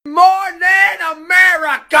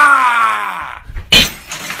Shaka!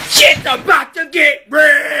 Shit's about to get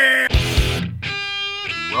real!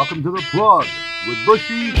 Welcome to The Plug with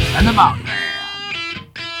Bushy and the Mountain Man.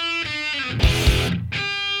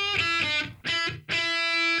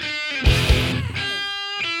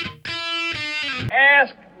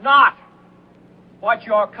 Ask not what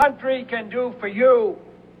your country can do for you.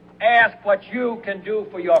 Ask what you can do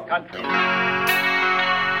for your country.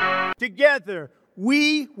 Together,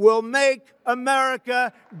 we will make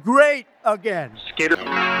America great again. Skater.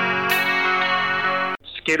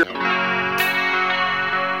 Skater.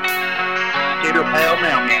 Skater pale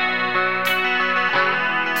mailman.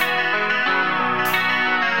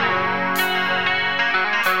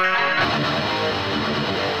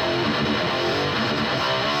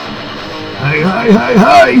 Hey, hey, hey,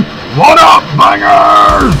 hey! What up,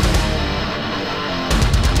 bangers?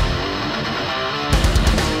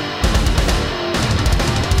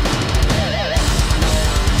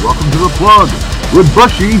 Welcome to The Plug with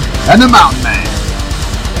Bushy and the Mountain Man.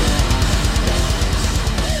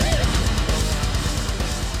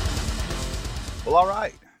 Well, all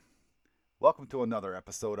right. Welcome to another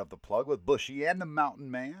episode of The Plug with Bushy and the Mountain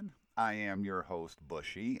Man. I am your host,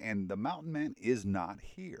 Bushy, and the Mountain Man is not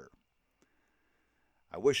here.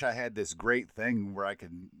 I wish I had this great thing where I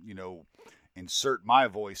could, insert my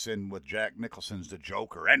voice in with Jack Nicholson's The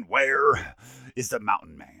Joker. And where is the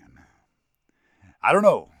Mountain Man? I don't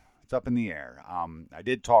know. It's up in the air. I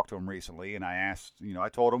did talk to him recently, and I asked, I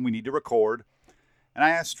told him we need to record. And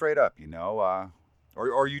I asked straight up, or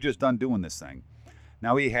are you just done doing this thing?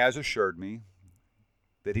 Now, he has assured me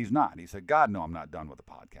that he's not. He said, God, no, I'm not done with the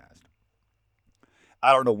podcast.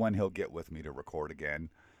 I don't know when he'll get with me to record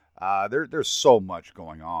again. There's so much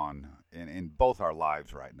going on in both our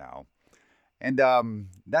lives right now. And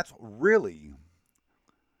that's really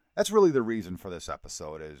the reason for this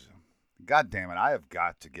episode is, God damn it, I have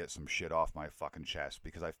got to get some shit off my fucking chest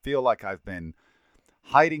because I feel like I've been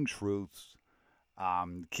hiding truths,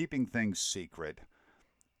 keeping things secret,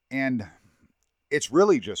 and it's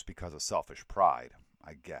really just because of selfish pride,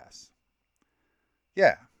 I guess.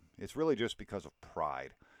 Yeah, it's really just because of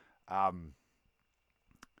pride. Well,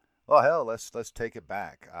 hell, let's take it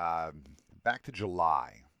back. Back to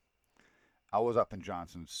July. I was up in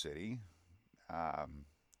Johnson City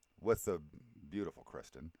with the beautiful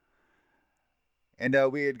Kristen. And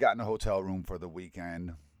we had gotten a hotel room for the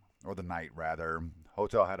weekend, or the night, rather.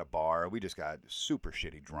 Hotel had a bar. We just got super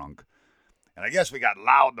shitty drunk. And I guess we got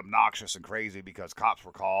loud and obnoxious and crazy because cops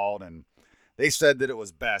were called. And they said that it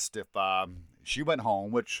was best if she went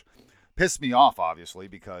home, which pissed me off, obviously,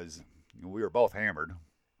 because we were both hammered.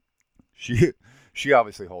 She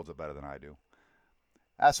obviously holds it better than I do.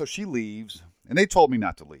 So she leaves, and they told me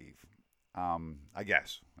not to leave. I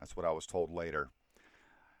guess. That's what I was told later.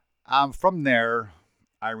 From there,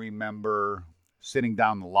 I remember sitting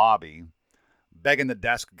down in the lobby, begging the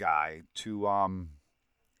desk guy to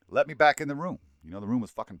let me back in the room. The room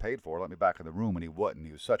was fucking paid for. Let me back in the room, and he wouldn't.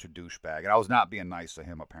 He was such a douchebag, and I was not being nice to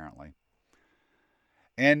him, apparently.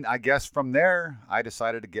 And I guess from there, I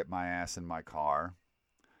decided to get my ass in my car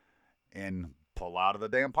and pull out of the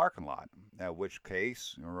damn parking lot. At which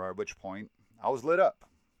point, I was lit up.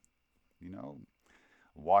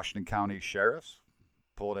 Washington County sheriffs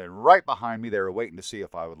pulled in right behind me. They were waiting to see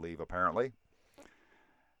if I would leave, apparently.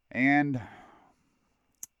 And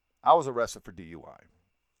I was arrested for DUI.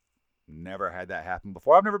 Never had that happen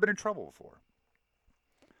before. I've never been in trouble before.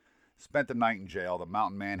 Spent the night in jail. The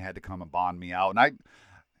Mountain Man had to come and bond me out. And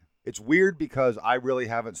it's weird because I really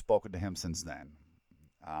haven't spoken to him since then.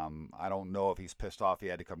 I don't know if he's pissed off he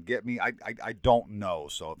had to come get me. I don't know.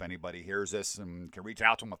 So if anybody hears this and can reach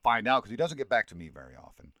out to him and find out, because he doesn't get back to me very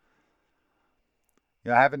often.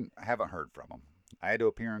 I haven't heard from him. I had to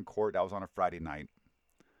appear in court. That was on a Friday night.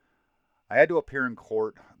 I had to appear in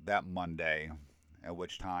court that Monday, at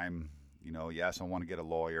which time, yes, I want to get a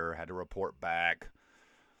lawyer. Had to report back.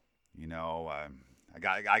 I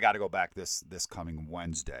got to go back this coming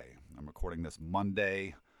Wednesday. I'm recording this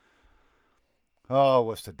Monday. Oh,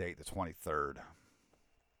 what's the date? The 23rd.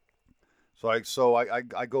 So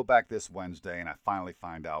I go back this Wednesday, and I finally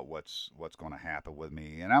find out what's going to happen with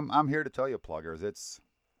me. And I'm here to tell you, pluggers, it's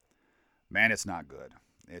not good.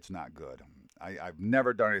 It's not good. I've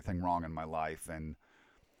never done anything wrong in my life, and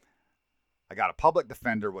I got a public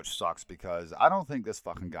defender, which sucks because I don't think this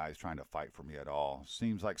fucking guy is trying to fight for me at all.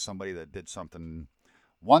 Seems like somebody that did something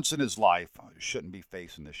once in his life shouldn't be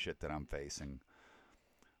facing the shit that I'm facing.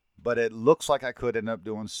 But it looks like I could end up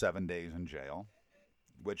doing 7 days in jail,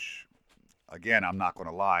 which, again, I'm not going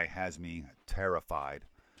to lie, has me terrified.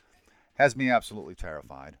 Has me absolutely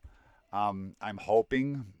terrified. I'm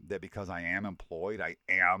hoping that because I am employed, I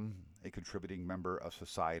am a contributing member of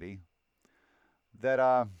society, that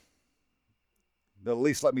they'll at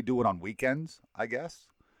least let me do it on weekends, I guess.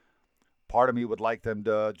 Part of me would like them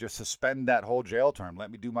to just suspend that whole jail term,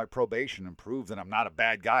 let me do my probation and prove that I'm not a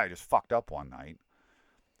bad guy, I just fucked up one night,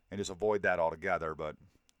 and just avoid that altogether, but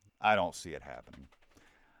I don't see it happening.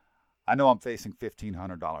 I know I'm facing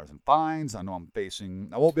 $1,500 in fines. I know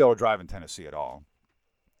I won't be able to drive in Tennessee at all.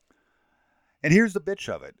 And here's the bitch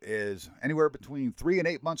of it, is anywhere between 3 and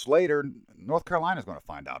 8 months later, North Carolina's going to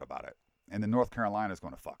find out about it. And then North Carolina's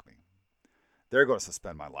going to fuck me. They're going to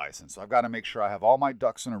suspend my license. So I've got to make sure I have all my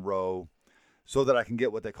ducks in a row so that I can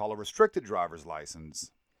get what they call a restricted driver's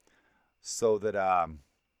license, so that I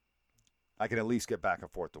can at least get back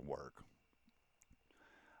and forth to work.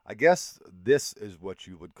 I guess this is what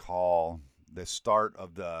you would call the start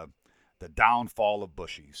of the downfall of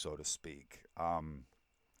Bushy, so to speak.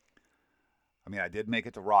 I did make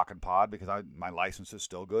it to Rockin' Pod because my license is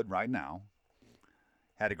still good right now.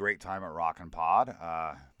 Had a great time at Rockin' Pod.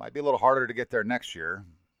 Might be a little harder to get there next year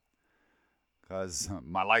because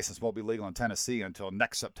my license won't be legal in Tennessee until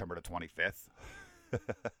next September the 25th.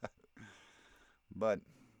 But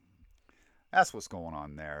that's what's going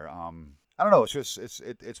on there. I don't know. It's just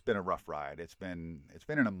it's been a rough ride. It's been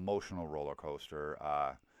an emotional roller coaster.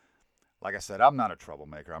 Like I said, I'm not a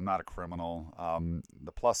troublemaker. I'm not a criminal.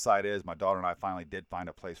 The plus side is my daughter and I finally did find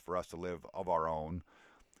a place for us to live of our own.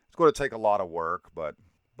 It's going to take a lot of work, but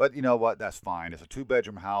you know what? That's fine. It's a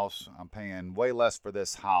 2-bedroom house. I'm paying way less for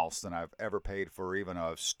this house than I've ever paid for even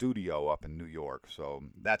a studio up in New York. So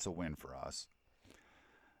that's a win for us.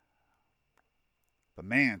 But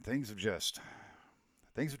man, things have just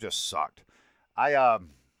sucked.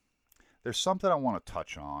 There's something I want to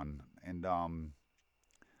touch on, and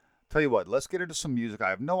tell you what, let's get into some music. I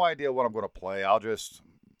have no idea what I'm going to play. I'll just,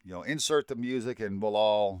 insert the music and we'll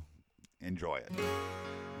all enjoy it.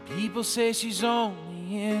 People say she's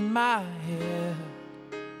only in my head.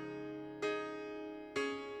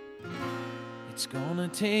 It's gonna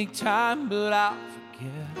take time, but I'll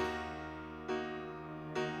forget.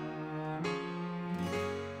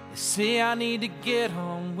 They say I need to get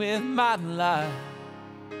on with my life.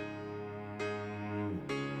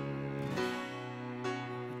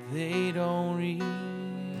 They don't realize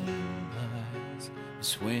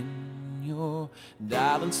it's when you're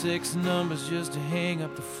dialing 6 numbers just to hang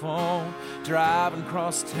up the phone, driving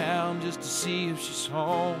across town just to see if she's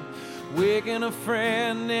home, waking a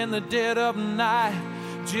friend in the dead of night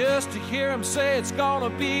just to hear him say it's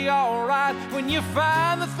gonna be alright. When you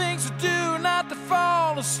find the things to do not to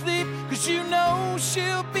fall asleep, 'cause you know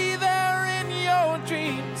she'll be there in your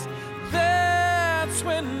dreams, that's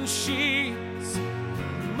when she's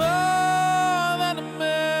more than a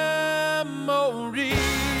memory.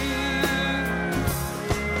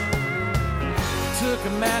 Took a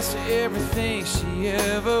master everything she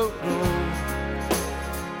ever wrote,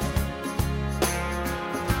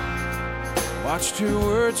 watched her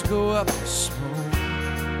words go up in smoke,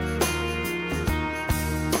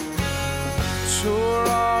 tore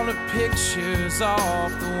all the pictures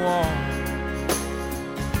off the wall.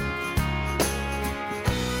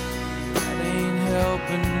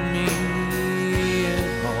 Helping me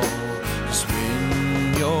at all. 'Cause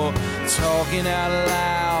when you're talking out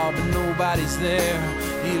loud but nobody's there,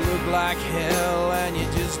 you look like hell and you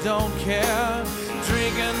just don't care.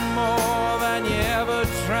 Drinking more than you ever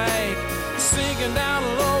drank, sinking down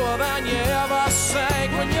lower than you ever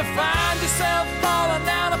sank. When you find yourself falling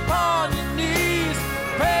down upon your knees,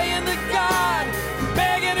 praying to God,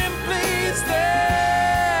 begging him please,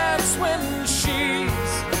 that's when she's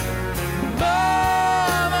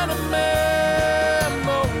more than a memory.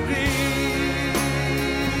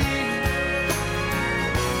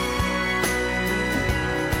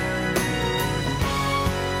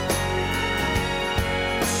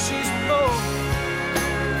 She's more.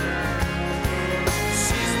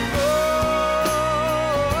 She's more.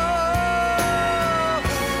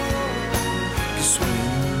 'Cause when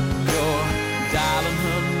you're dialing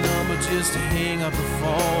her number just to hang up the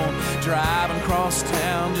phone, driving across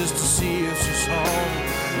town just to see if she's home,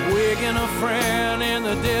 waking a friend in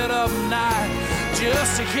the dead of night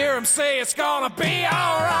just to hear him say it's gonna be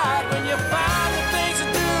alright. When you find the things to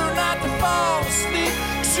do not to fall asleep,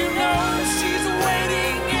 'cause you know she's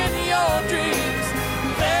waiting in your dreams,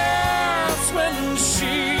 that's when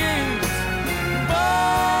she's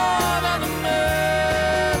more than a memory.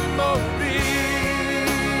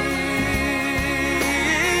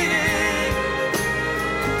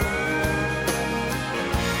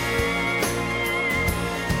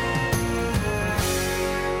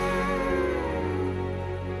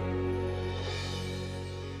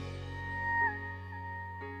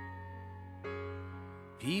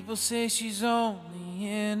 People say she's only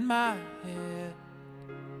in my head.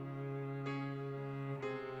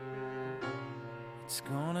 It's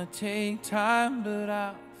gonna take time, but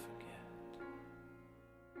I'll forget.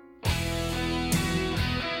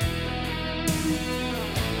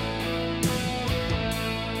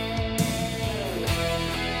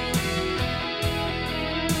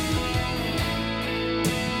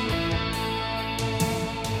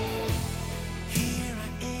 Here I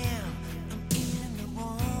am, I'm in the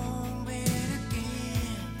wrong bed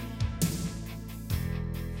again.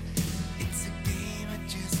 It's a game I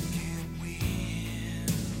just can't win.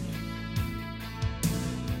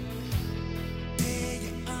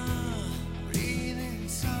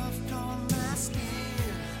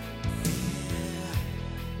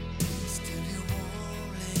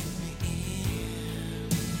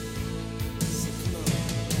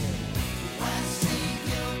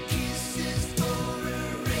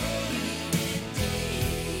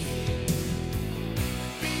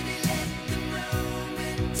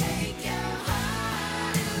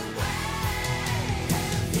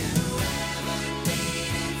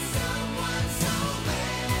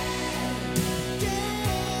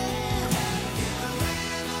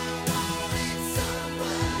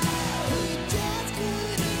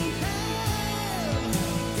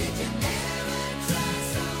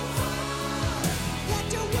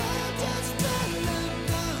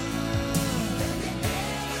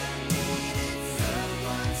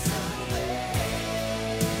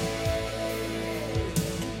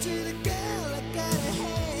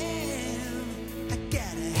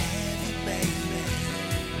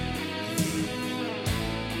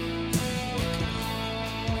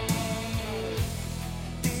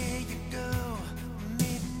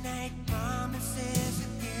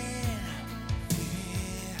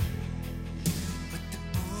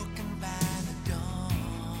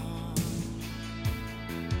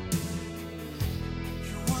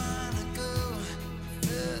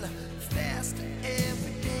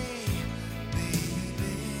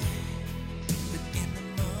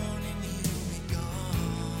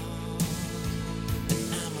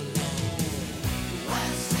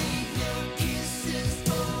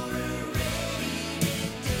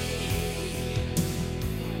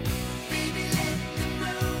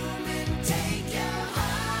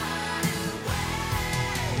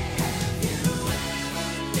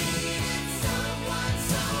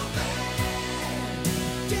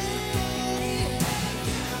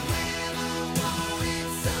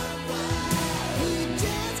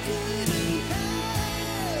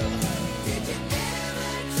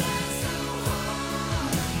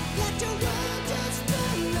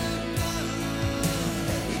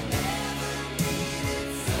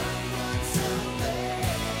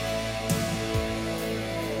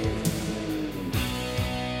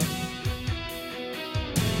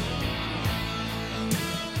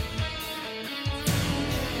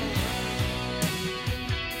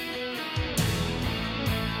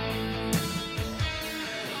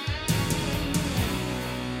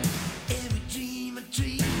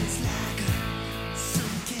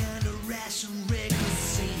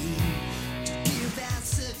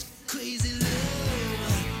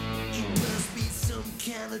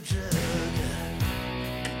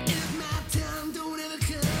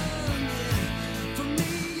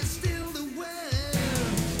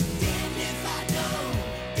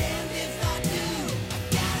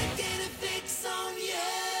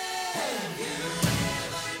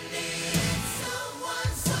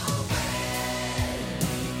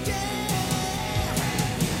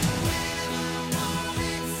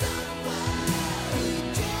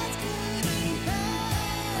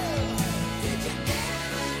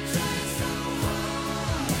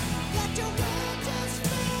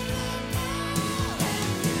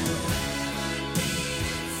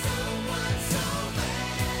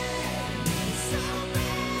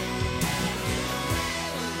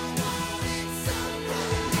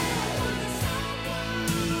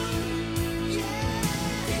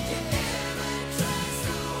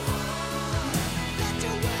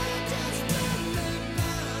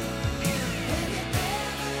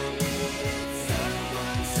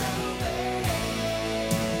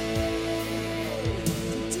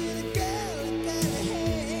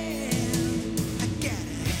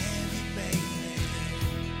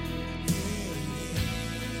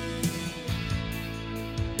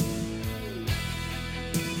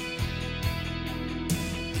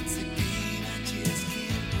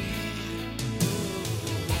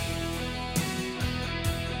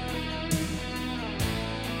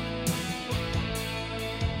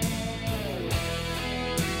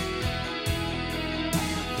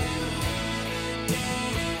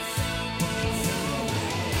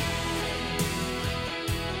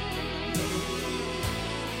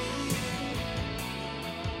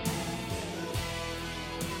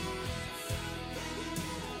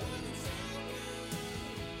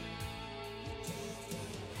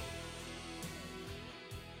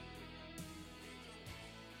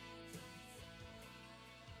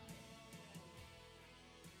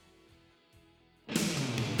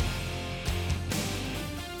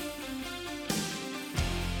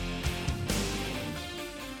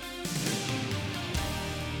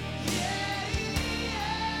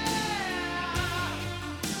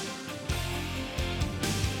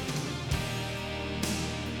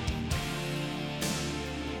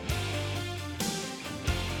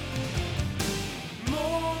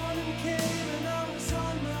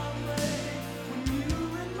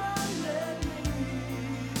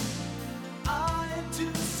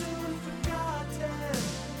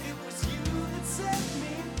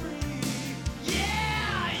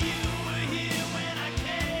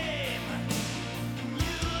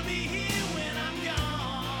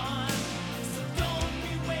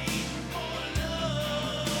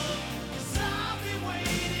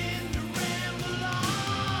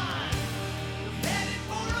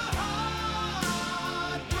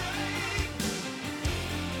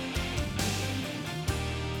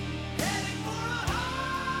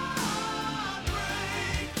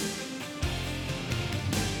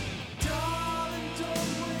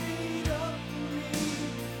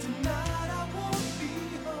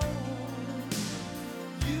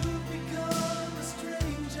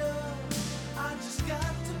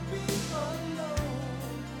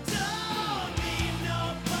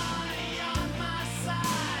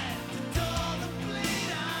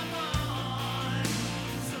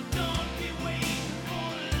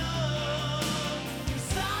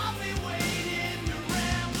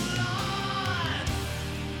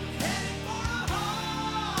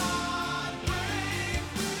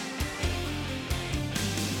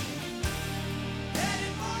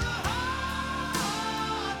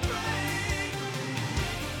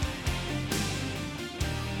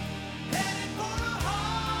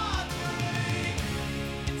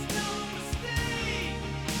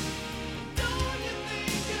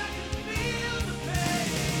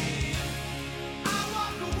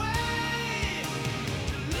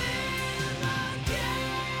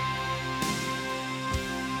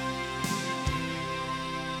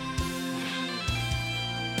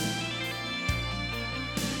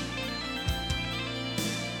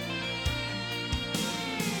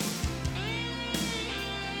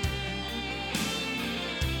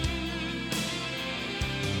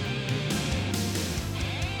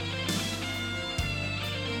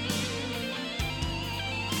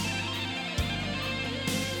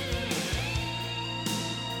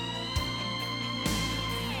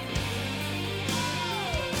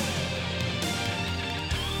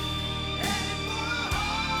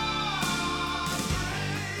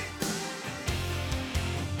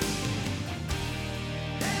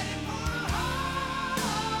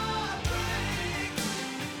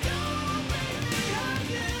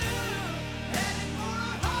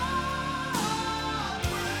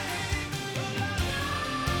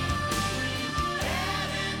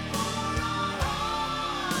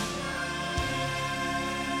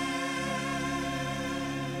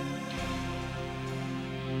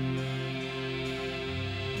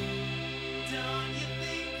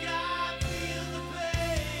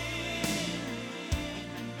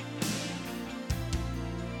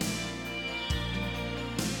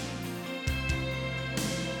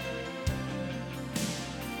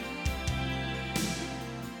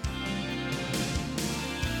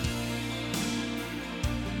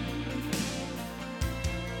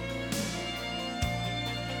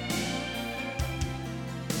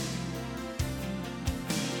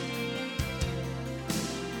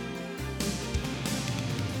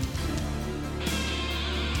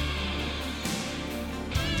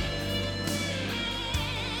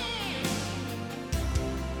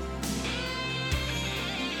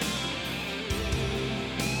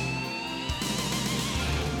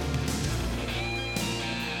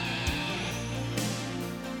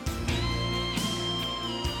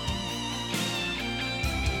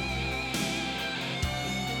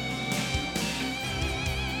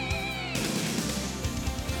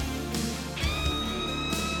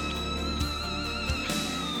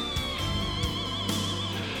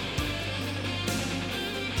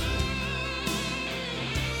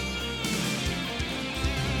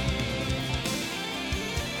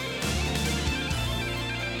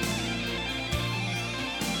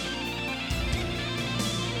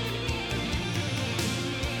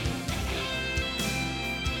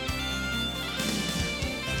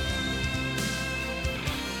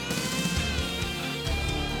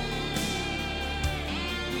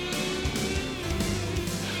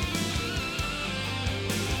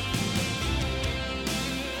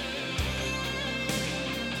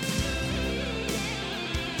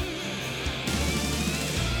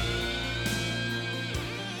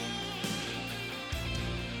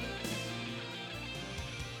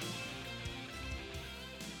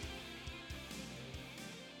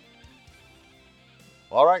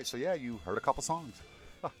 All right, so yeah, you heard a couple songs.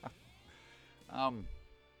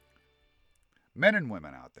 Men and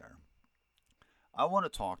women out there, I want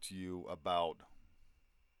to talk to you about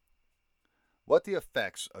what the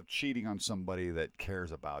effects of cheating on somebody that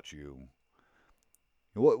cares about you,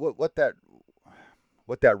 what that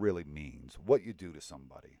really means, what you do to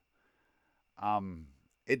somebody.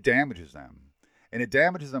 It damages them, and it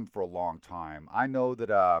damages them for a long time. I know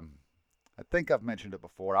that. I think I've mentioned it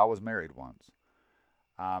before. I was married once,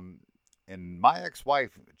 and my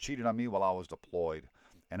ex-wife cheated on me while I was deployed,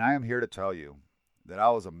 and I am here to tell you that I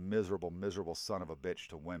was a miserable, miserable son of a bitch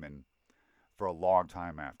to women for a long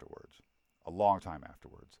time afterwards. A long time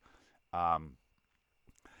afterwards.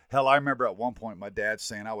 Hell, I remember at one point my dad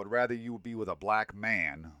saying, I would rather you be with a black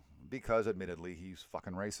man, because admittedly he's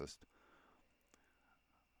fucking racist.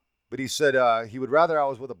 But he said he would rather I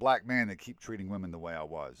was with a black man than keep treating women the way I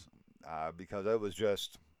was. Because it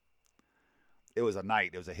was a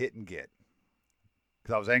night. It was a hit and get.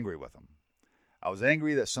 Because I was angry with him. I was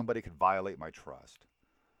angry that somebody could violate my trust.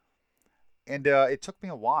 And it took me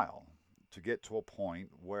a while to get to a point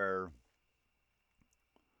where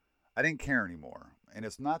I didn't care anymore. And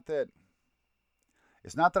it's not that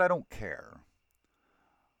I don't care.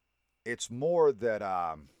 It's more that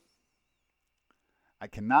I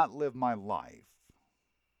cannot live my life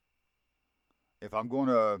if I'm going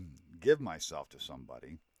to give myself to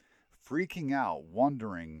somebody, freaking out,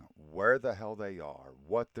 wondering where the hell they are,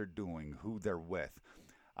 what they're doing, who they're with.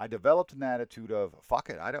 I developed an attitude of, fuck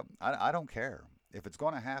it, I don't care. If it's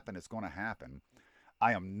going to happen, it's going to happen.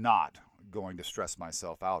 I am not going to stress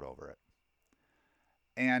myself out over it.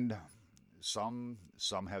 And some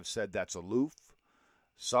have said that's aloof.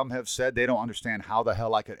 Some have said they don't understand how the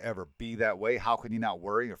hell I could ever be that way. How can you not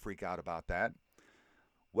worry or freak out about that?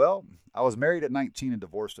 Well, I was married at 19 and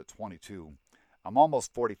divorced at 22. I'm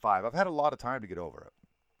almost 45. I've had a lot of time to get over it.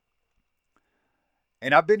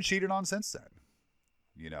 And I've been cheated on since then.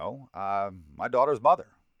 You know, my daughter's mother,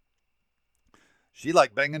 she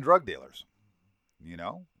liked banging drug dealers. You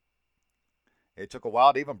know, it took a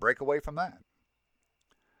while to even break away from that.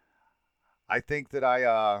 I think that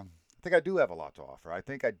I do have a lot to offer. I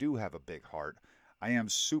think I do have a big heart. I am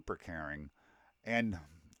super caring, and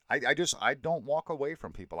I don't walk away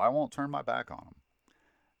from people. I won't turn my back on them.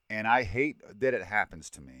 And I hate that it happens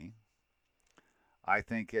to me. I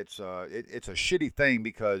think it's a shitty thing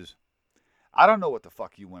because I don't know what the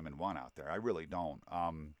fuck you women want out there. I really don't.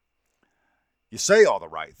 You say all the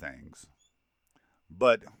right things,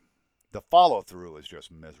 but the follow through is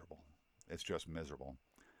just miserable. It's just miserable.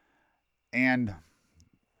 And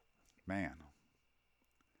man,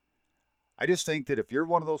 I just think that if you're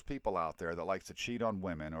one of those people out there that likes to cheat on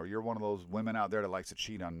women, or you're one of those women out there that likes to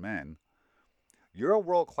cheat on men, you're a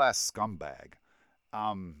world-class scumbag.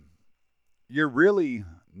 You're really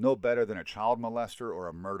no better than a child molester or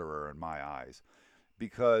a murderer in my eyes,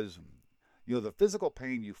 because the physical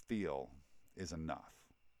pain you feel is enough.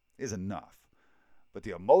 But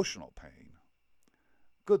the emotional pain,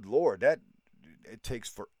 good Lord, it takes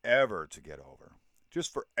forever to get over.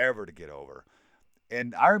 Just forever to get over.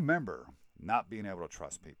 And I remember not being able to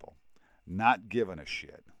trust people, not giving a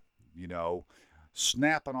shit,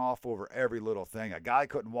 snapping off over every little thing. A guy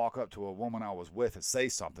couldn't walk up to a woman I was with and say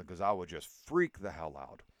something because I would just freak the hell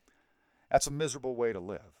out. That's a miserable way to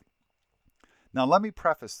live. Now, let me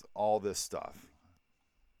preface all this stuff.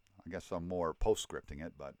 I guess I'm more postscripting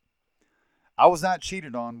it, but I was not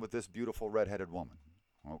cheated on with this beautiful redheaded woman.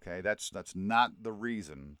 Okay, that's not the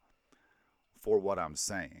reason for what I'm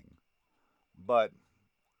saying. But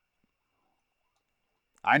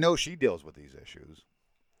I know she deals with these issues.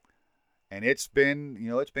 And it's been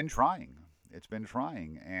trying. It's been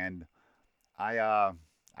trying. And I'm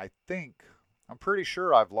pretty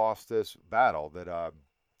sure I've lost this battle that,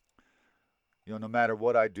 no matter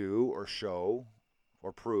what I do or show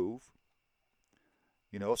or prove,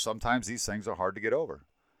 sometimes these things are hard to get over.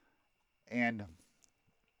 And,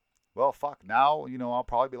 well, fuck, now, I'll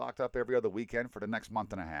probably be locked up every other weekend for the next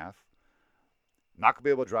month and a half. Not going to be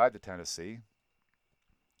able to drive to Tennessee.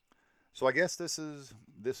 So I guess this is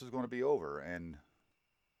going to be over. And,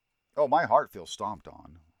 my heart feels stomped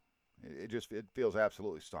on. It feels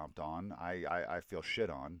absolutely stomped on. I feel shit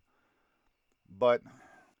on. But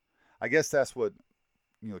I guess that's what,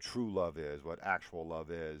 true love is, what actual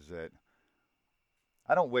love is. That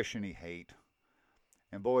I don't wish any hate.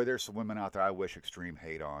 And boy, there's some women out there I wish extreme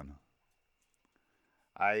hate on.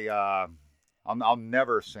 I'll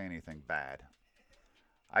never say anything bad.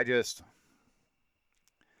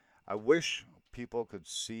 I wish people could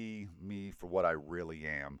see me for what I really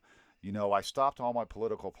am. I stopped all my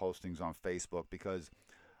political postings on Facebook because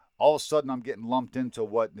all of a sudden I'm getting lumped into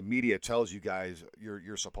what the media tells you guys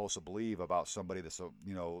you're supposed to believe about somebody that's,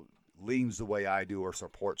 leans the way I do or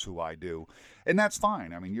supports who I do. And that's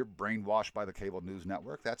fine. I mean, you're brainwashed by the cable news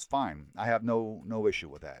network. That's fine. I have no issue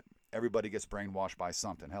with that. Everybody gets brainwashed by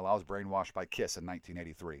something. Hell, I was brainwashed by Kiss in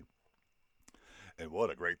 1983. And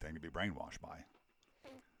what a great thing to be brainwashed by.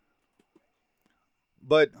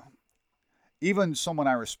 But even someone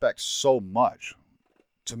I respect so much,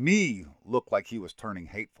 to me, looked like he was turning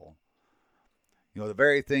hateful. The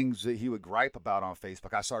very things that he would gripe about on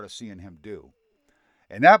Facebook, I started seeing him do.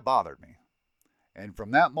 And that bothered me. And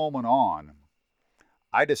from that moment on,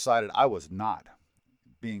 I decided I was not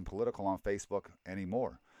being political on Facebook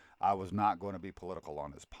anymore. I was not going to be political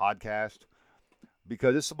on this podcast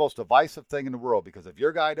because it's the most divisive thing in the world. Because if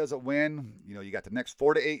your guy doesn't win, you got the next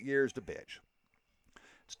 4 to 8 years to bitch.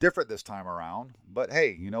 It's different this time around, but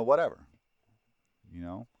hey, whatever.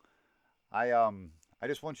 I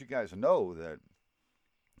just want you guys to know that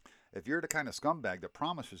if you're the kind of scumbag that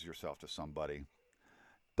promises yourself to somebody,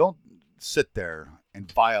 don't sit there and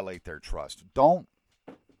violate their trust. Don't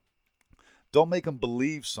make them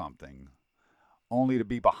believe something only to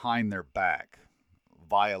be behind their back,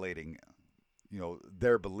 violating,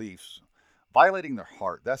 their beliefs, violating their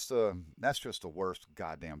heart. That's just the worst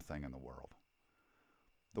goddamn thing in the world.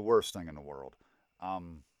 The worst thing in the world.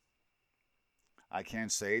 I can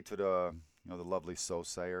say to the lovely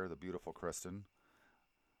so-sayer, the beautiful Kristen,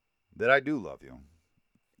 that I do love you.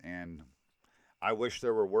 And I wish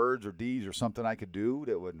there were words or deeds or something I could do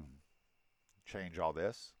that would change all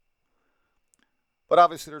this. But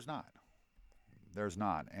obviously there's not. There's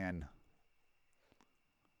not. And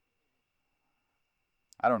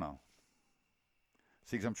I don't know.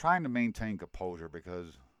 See, because I'm trying to maintain composure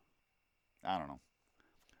because, I don't know.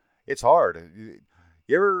 It's hard.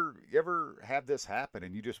 You ever have this happen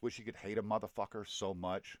and you just wish you could hate a motherfucker so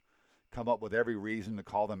much? Come up with every reason to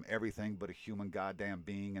call them everything but a human goddamn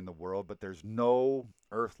being in the world, but there's no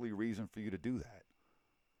earthly reason for you to do that.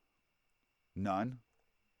 None.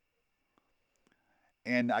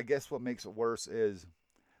 And I guess what makes it worse is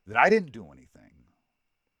that I didn't do anything.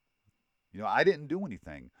 I didn't do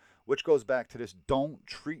anything, which goes back to this: don't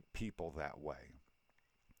treat people that way.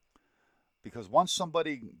 Because once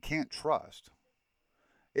somebody can't trust,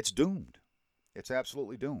 it's doomed. It's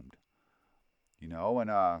absolutely doomed.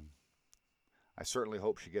 And I certainly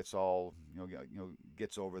hope she gets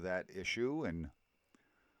gets over that issue. And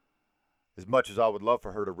as much as I would love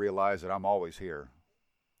for her to realize that I'm always here,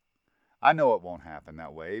 I know it won't happen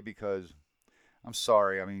that way because I'm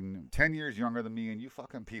sorry. I mean, 10 years younger than me, and you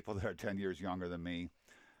fucking people that are 10 years younger than me,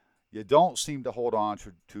 you don't seem to hold on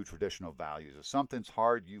to traditional values. If something's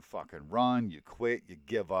hard, you fucking run, you quit, you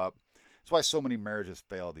give up. That's why so many marriages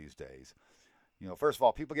fail these days. First of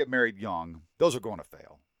all, people get married young. Those are going to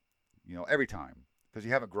fail. Every time, because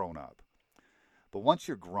you haven't grown up. But once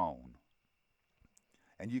you're grown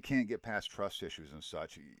and you can't get past trust issues and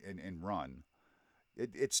such and run,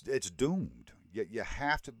 it's doomed. You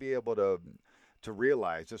have to be able to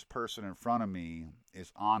realize this person in front of me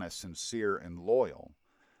is honest, sincere, and loyal.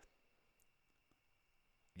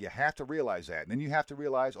 You have to realize that. And then you have to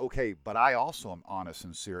realize, okay, but I also am honest,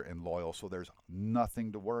 sincere, and loyal, so there's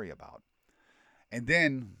nothing to worry about. And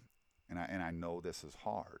then, and I know this is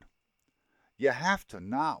hard, you have to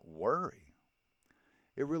not worry.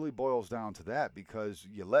 It really boils down to that because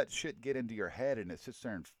you let shit get into your head and it sits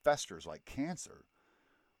there and festers like cancer.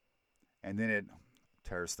 And then it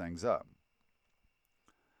tears things up.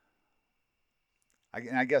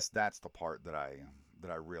 I guess that's the part that I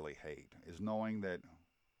really hate, is knowing that.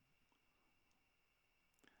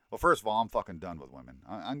 Well, first of all, I'm fucking done with women.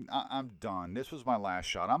 I'm done. This was my last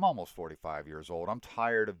shot. I'm almost 45 years old. I'm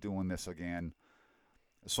tired of doing this again.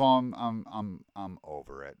 So I'm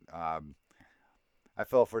over it. I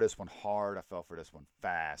fell for this one hard. I fell for this one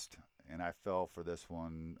fast, and I fell for this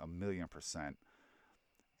one 1,000,000%.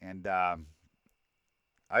 And I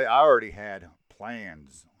already had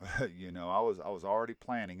plans. I was already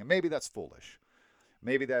planning, and maybe that's foolish.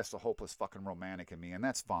 Maybe that's the hopeless fucking romantic in me, and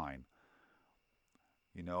that's fine.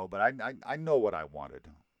 But I know what I wanted,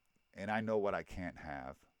 and I know what I can't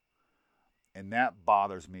have, and that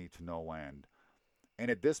bothers me to no end. And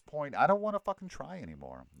at this point, I don't want to fucking try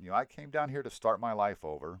anymore. I came down here to start my life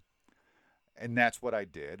over, and that's what I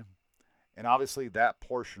did. And obviously, that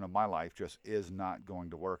portion of my life just is not going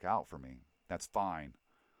to work out for me. That's fine.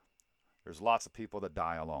 There's lots of people that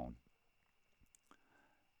die alone,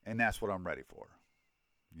 and that's what I'm ready for.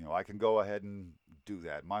 I can go ahead and do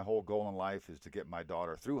that. My whole goal in life is to get my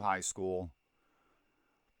daughter through high school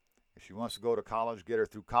If she wants to go to college, get her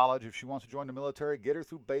through college. If she wants to join the military, get her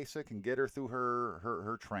through basic and get her through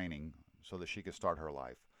her training so that she can start her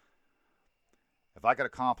life. If I could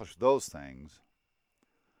accomplish those things,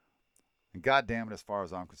 and God damn it, as far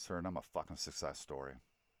as I'm concerned, I'm a fucking success story.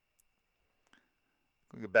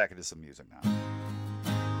 We'll get back into some music now.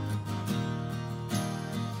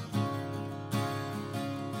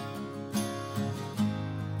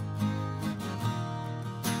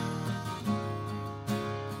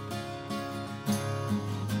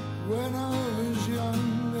 When I was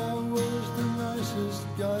young, I was the nicest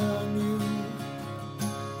guy I knew.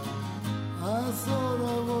 I thought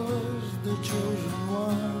I was the chosen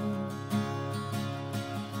one.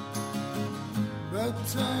 But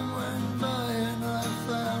time went by and I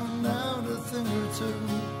found out a thing or two.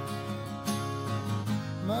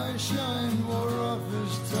 My shine wore off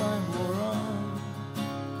as time wore on.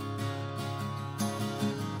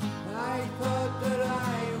 I thought that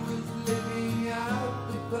I was living out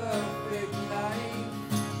the perfect life.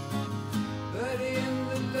 But in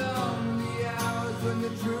the lonely hours when the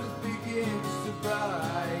truth begins to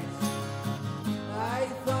rise, I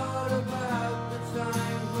thought about the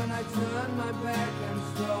times when I turned my back and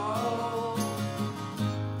stole.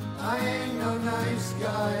 I ain't no nice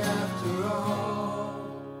guy after all.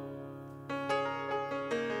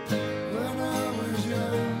 When I was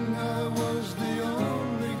young, I was the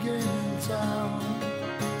only game in town.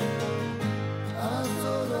 I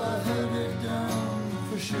thought I had it down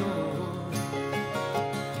for sure.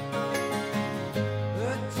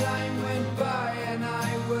 The time went by and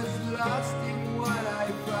I was lost in what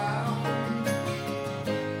I found.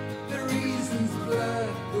 The reasons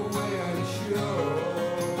blurred the way I show.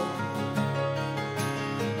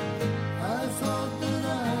 I thought that I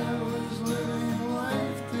was living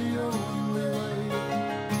life the only way.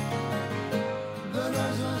 But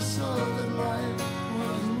as I saw that life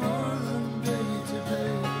was more than day to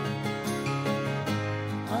day,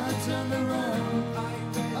 I turned around,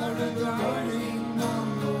 I read the writing on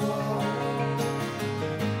the wall.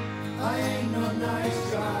 I ain't no nice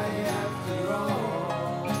guy after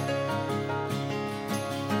all.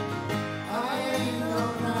 I ain't no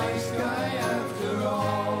nice guy after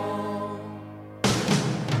all.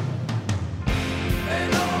 And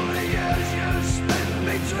all the years you spent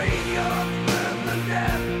between your birth and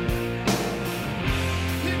death,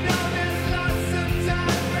 you know there's lots of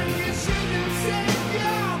time when you shouldn't save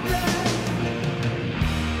your breath.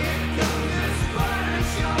 It comes as far as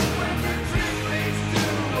show when the drink leads to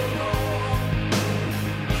a roar.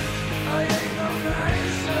 I ain't no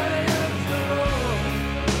nice guy after all.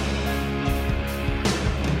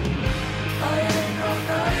 I ain't no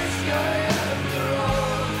nice guy after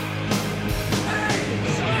all. Hey,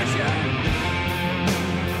 smash it!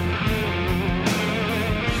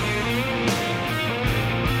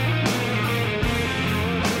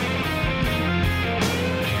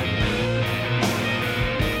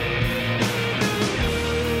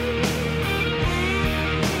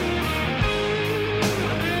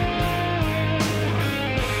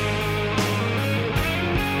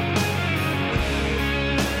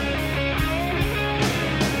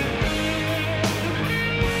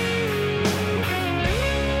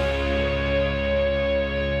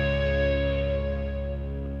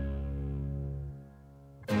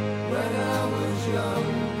 When I was young,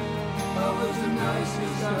 I was the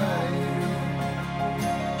nicest guy here.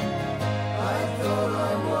 I thought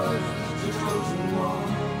I was the chosen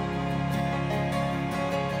one.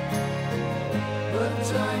 But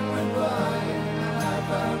time went by and I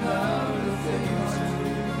found out a thing or two.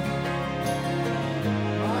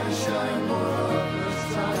 My shine wore off as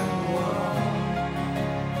time wore on.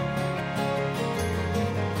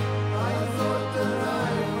 I thought that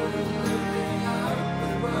I was living out the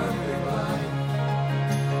perfect life.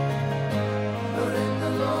 But in the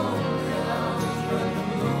lonely hours when the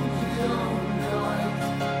moon's the only light,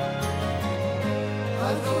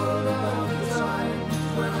 I thought about the times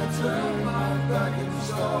when I turned my back and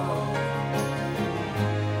stalled.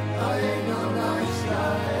 I ain't no nice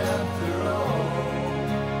guy after all.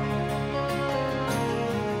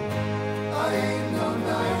 I ain't no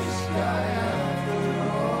nice guy after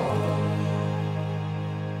all.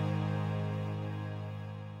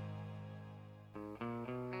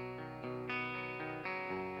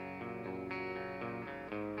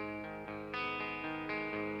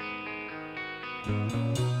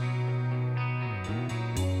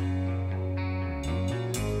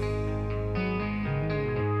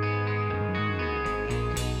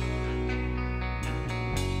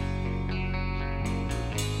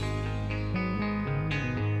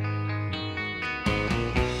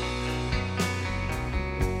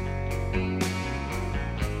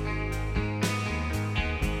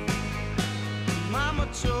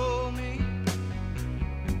 told me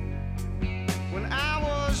when I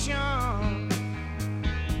was young,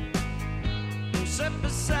 who sat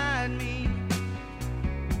beside me,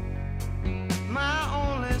 my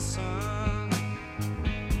only son.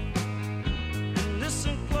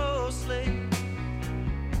 Listen closely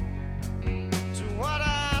to what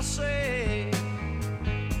I say.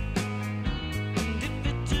 And if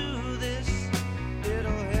you do this,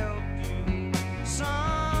 it'll help you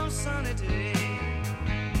some sunny day.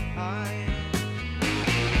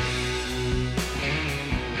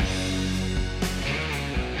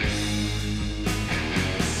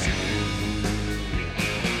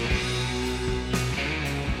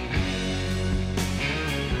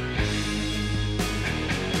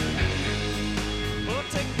 Well,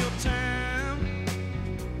 take your time.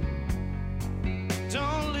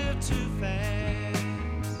 Don't live too fast.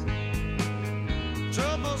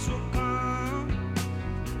 Troubles will come.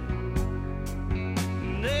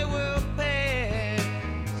 They will pass.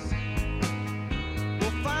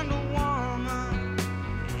 We'll find a woman,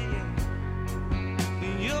 yeah,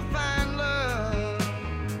 and you'll find love.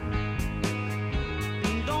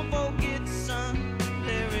 And don't forget, son,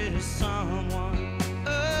 there is someone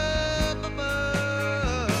up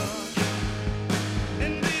above.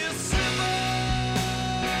 And be a simple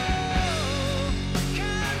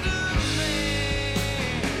kind of man,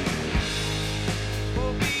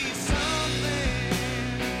 or be something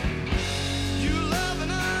you love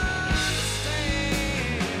and understand.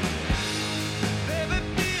 Baby,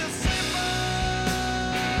 be a simple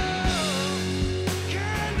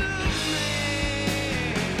kind of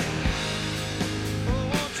man. Oh,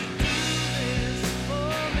 won't you do this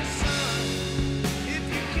for me, son, if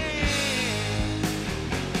you can?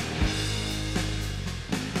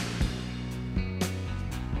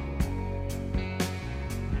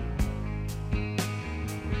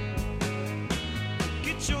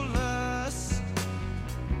 Get your lust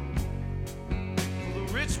for the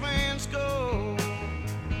rich man's gold.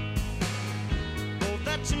 All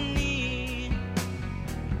that you need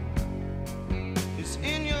is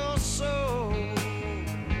in your soul.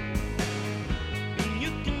 And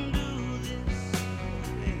you can do this,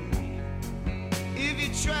 baby, if you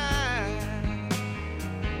try.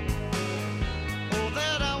 All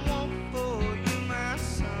that I want for you, my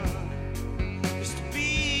son, is to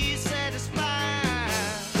be satisfied.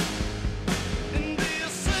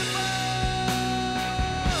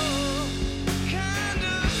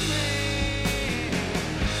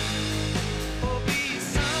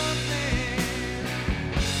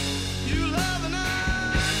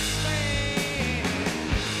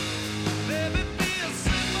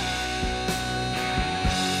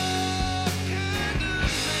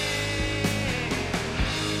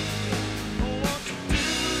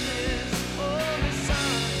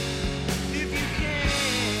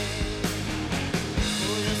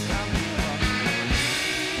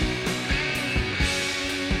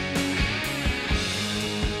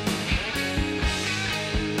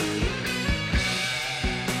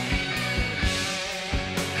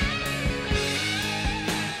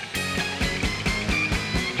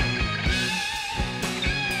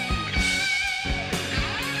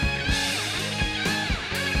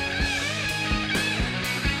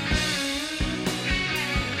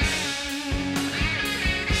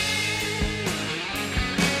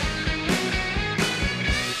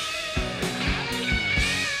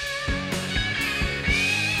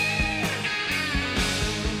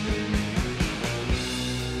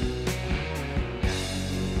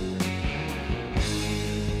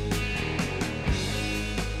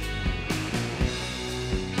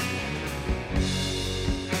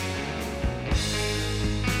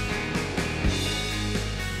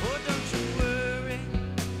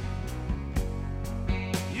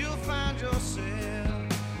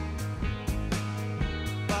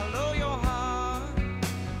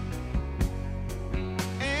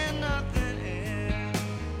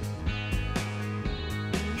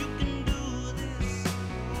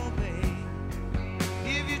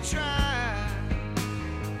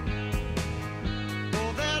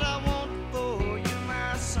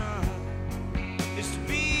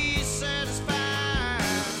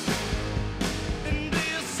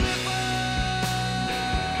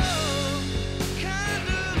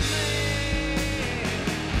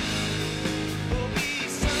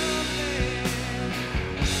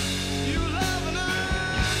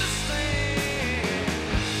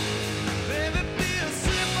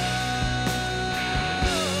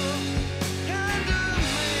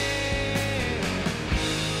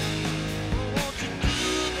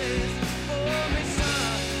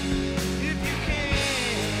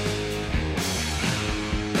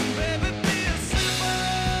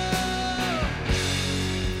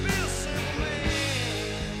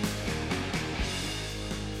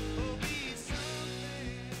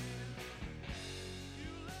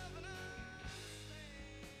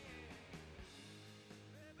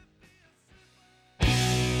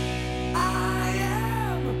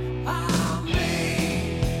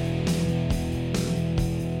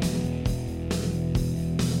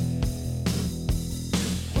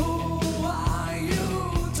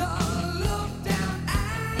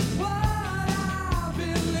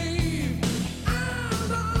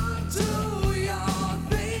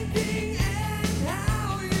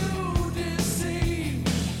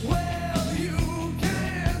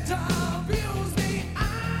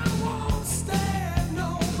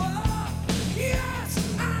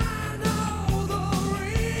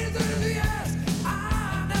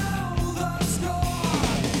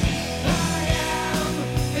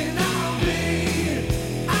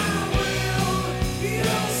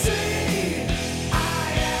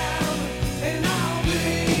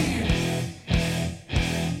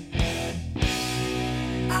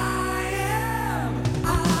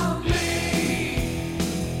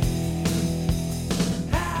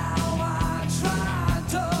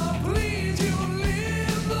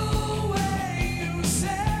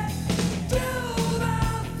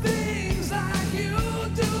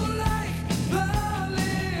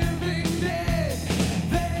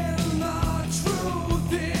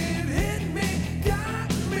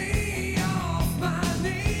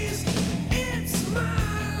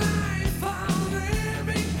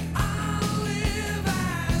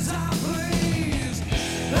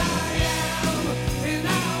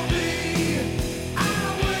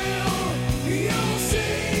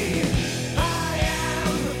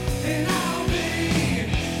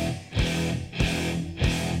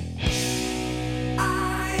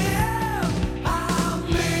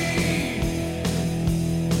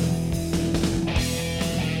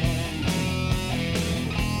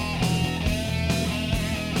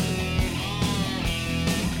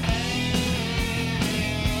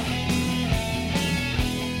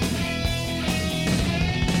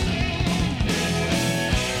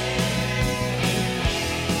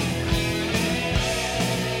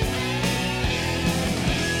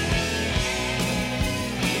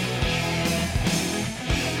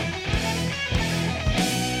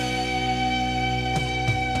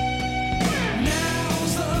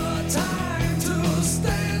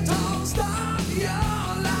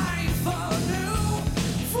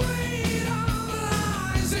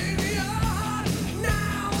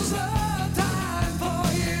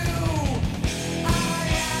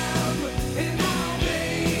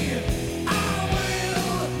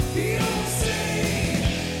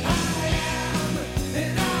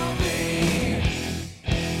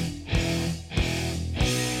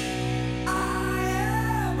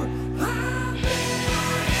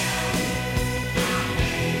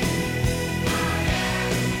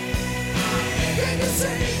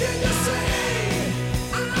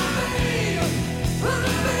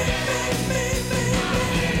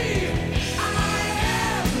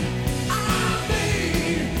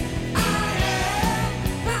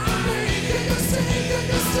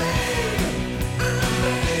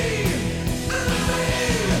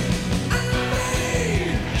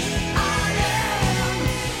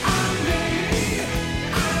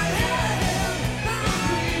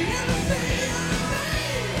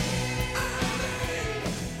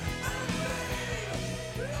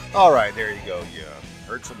 All right, there you go. You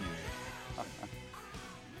heard some music.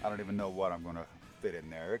 I don't even know what I'm going to fit in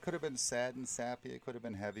there. It could have been sad and sappy. It could have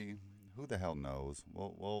been heavy. Who the hell knows?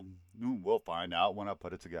 We'll find out when I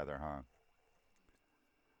put it together, huh?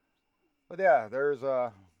 But yeah,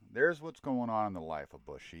 there's what's going on in the life of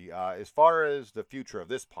Bushy. As far as the future of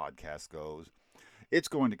this podcast goes, it's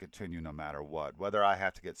going to continue no matter what. Whether I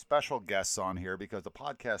have to get special guests on here, because the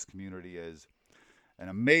podcast community is an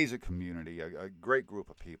amazing community, a great group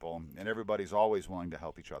of people, and everybody's always willing to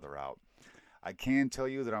help each other out. I can tell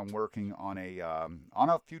you that I'm working on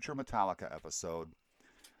a future Metallica episode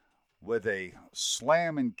with a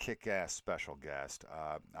slam and kick-ass special guest.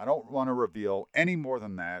 I don't want to reveal any more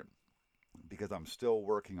than that because I'm still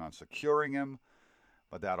working on securing him,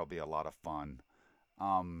 but that'll be a lot of fun.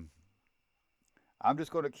 I'm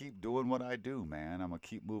just going to keep doing what I do, man. I'm going to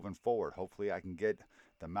keep moving forward. Hopefully I can get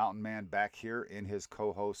the Mountain Man back here in his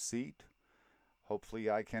co-host seat.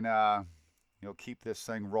 Hopefully I can keep this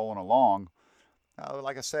thing rolling along.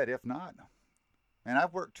 Like I said, if not, man,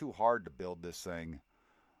 I've worked too hard to build this thing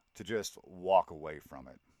to just walk away from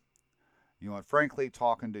it. And frankly,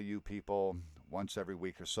 talking to you people once every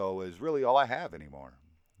week or so is really all I have anymore.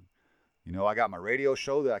 I got my radio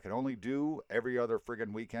show that I can only do every other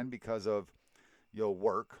friggin' weekend because of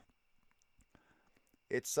work.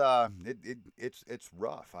 It's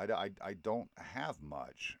rough. I don't have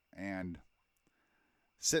much, and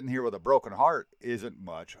sitting here with a broken heart isn't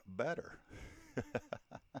much better.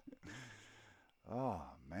 Oh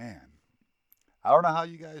man, I don't know how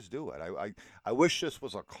you guys do it. I wish this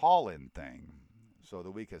was a call-in thing so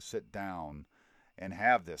that we could sit down and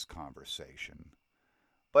have this conversation,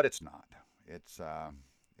 but it's not. It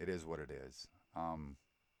is what it is.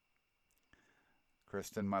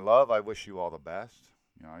 Kristen, my love, I wish you all the best.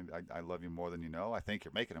 I love you more than you know. I think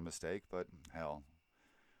you're making a mistake, but hell,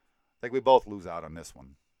 I think we both lose out on this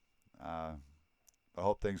one. I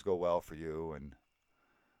hope things go well for you, and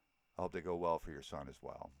I hope they go well for your son as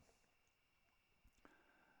well.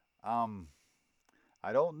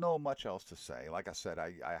 I don't know much else to say. Like I said,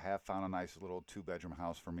 I have found a nice little 2-bedroom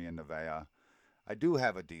house for me in Nevaeh. I do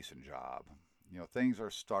have a decent job. Things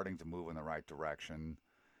are starting to move in the right direction.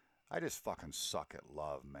 I just fucking suck at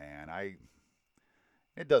love, man.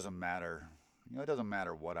 It doesn't matter. It doesn't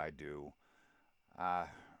matter what I do. I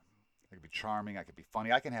could be charming. I could be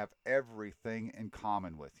funny. I can have everything in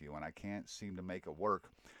common with you, and I can't seem to make it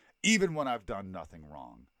work, even when I've done nothing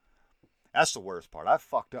wrong. That's the worst part. I've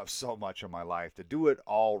fucked up so much in my life to do it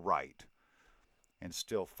all right and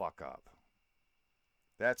still fuck up.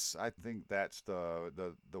 I think that's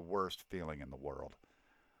the worst feeling in the world.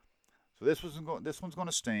 So this one's going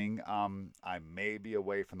to sting. I may be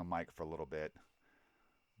away from the mic for a little bit,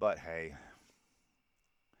 but hey,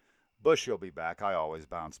 Bushy will be back. I always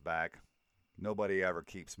bounce back. Nobody ever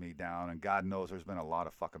keeps me down, and God knows there's been a lot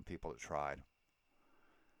of fucking people that tried.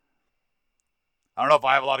 I don't know if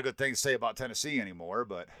I have a lot of good things to say about Tennessee anymore,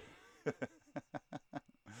 but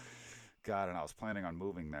God, and I was planning on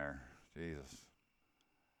moving there. Jesus.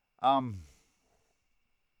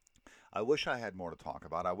 I wish I had more to talk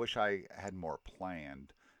about. I wish I had more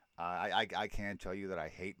planned. I can tell you that I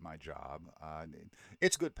hate my job.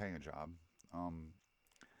 It's a good paying job.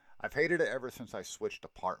 I've hated it ever since I switched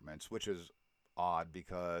departments, which is odd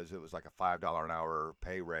because it was like a $5 an hour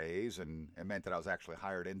pay raise, and it meant that I was actually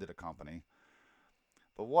hired into the company.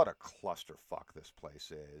 But what a clusterfuck this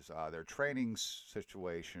place is. Their training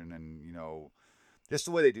situation and, just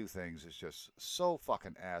the way they do things is just so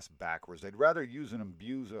fucking ass backwards. They'd rather use and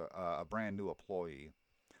abuse a brand new employee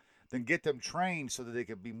than get them trained so that they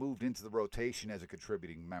could be moved into the rotation as a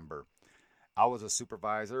contributing member. I was a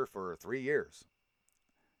supervisor for 3 years,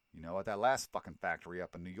 at that last fucking factory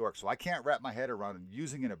up in New York. So I can't wrap my head around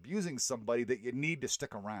using and abusing somebody that you need to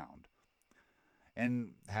stick around.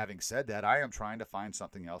 And having said that, I am trying to find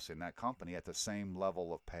something else in that company at the same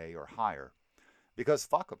level of pay or higher. Because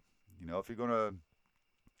fuck them.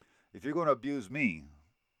 If you're going to abuse me,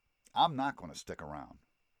 I'm not going to stick around.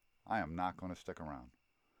 I am not going to stick around.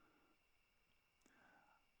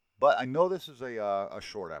 But I know this is a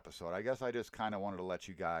short episode. I guess I just kind of wanted to let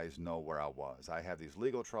you guys know where I was. I have these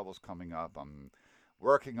legal troubles coming up. I'm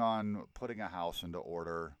working on putting a house into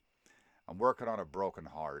order. I'm working on a broken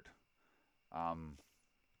heart.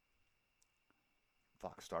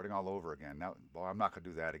 Starting all over again. Now, boy, I'm not going to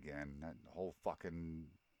do that again. That whole fucking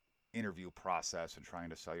interview process and trying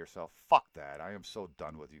to sell yourself. Fuck that. I am so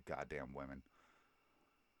done with you goddamn women.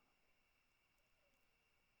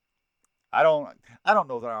 I don't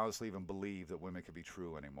know that I honestly even believe that women can be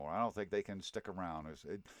true anymore. I don't think they can stick around.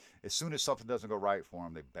 As soon as something doesn't go right for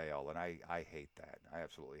them, they bail, and I hate that. I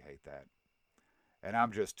absolutely hate that. And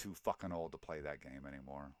I'm just too fucking old to play that game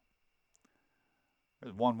anymore.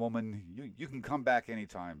 There's one woman, you can come back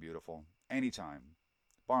anytime, beautiful. Anytime.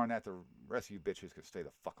 Barring that, the rest of you bitches can stay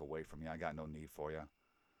the fuck away from me. I got no need for you.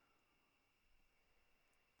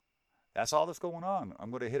 That's all that's going on. I'm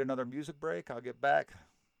going to hit another music break. I'll get back.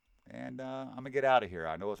 And I'm going to get out of here.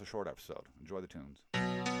 I know it's a short episode. Enjoy the tunes.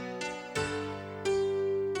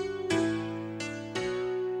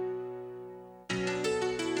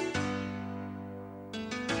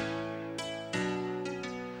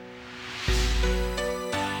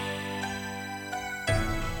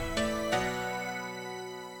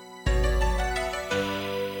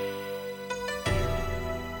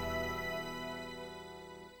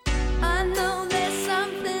 I know there's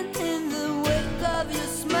something in the wake of your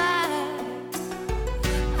smile.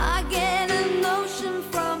 I get a notion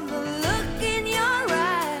from the look in your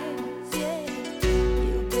eyes. Yeah,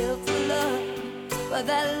 you built a love, but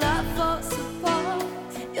that love falls apart.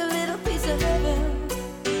 Your little piece of heaven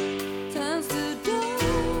turns to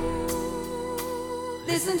dust.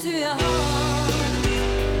 Listen to your heart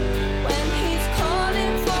when he's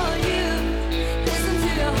calling for you. Listen to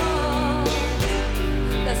your heart.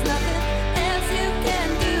 There's nothing else you can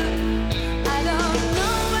do. I don't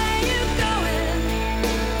know where you're going,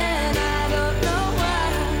 and I don't know why.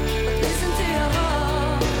 But listen to your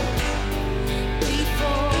heart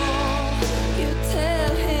before you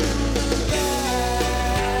tell him goodbye.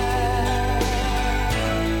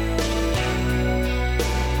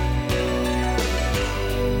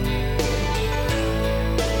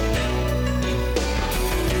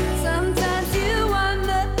 Sometimes you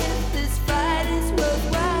wonder if this fight is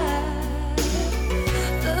worthwhile.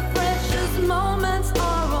 The precious moments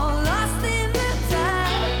are all lost in the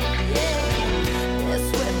tide. Yeah, they're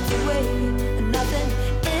swept away, and nothing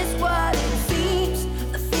is what it seems.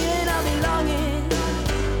 The feeling of belonging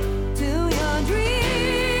to your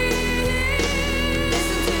dreams.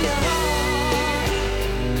 Listen to your heart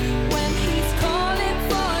when he's calling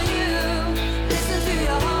for you. Listen to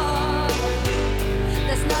your heart.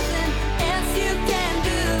 There's nothing else you can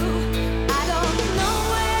do. I don't know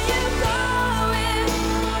where you're going,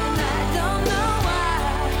 and I don't know why.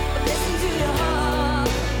 But listen to your heart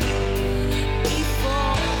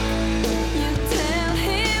before you tell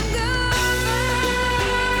him goodbye.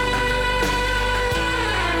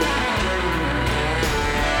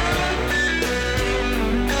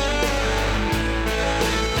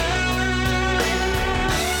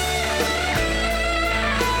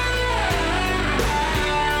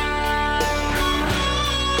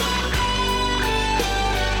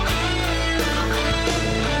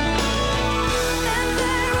 And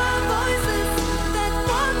there are voices that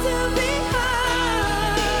want to be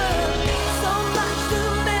heard. So much to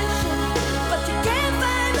mention, but you can't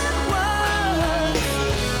find the words.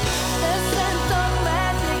 The sense of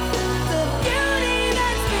magic, the beauty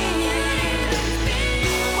that's been.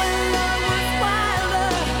 When love was wilder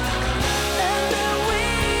than the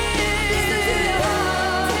wind. Listen to your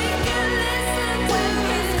heart. Take a listen when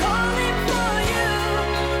he's calling for you.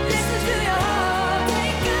 Listen to your heart.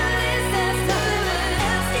 Take a listen. There's nothing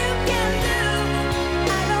else you can do.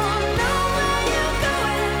 I don't know where you're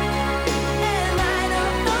going, and I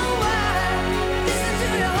don't know why. Listen to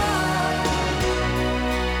your heart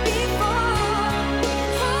before.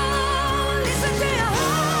 Oh, listen to your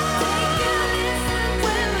heart. Take a listen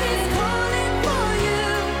when he's calling for you.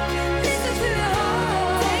 Listen to your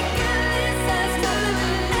heart. Take a listen. There's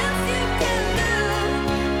nothing else you can do.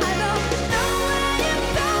 I don't know where you're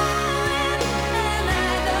going, and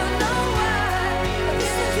I don't know why. But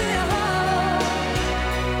listen to your heart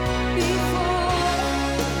before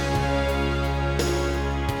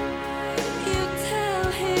you tell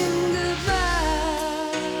him goodbye.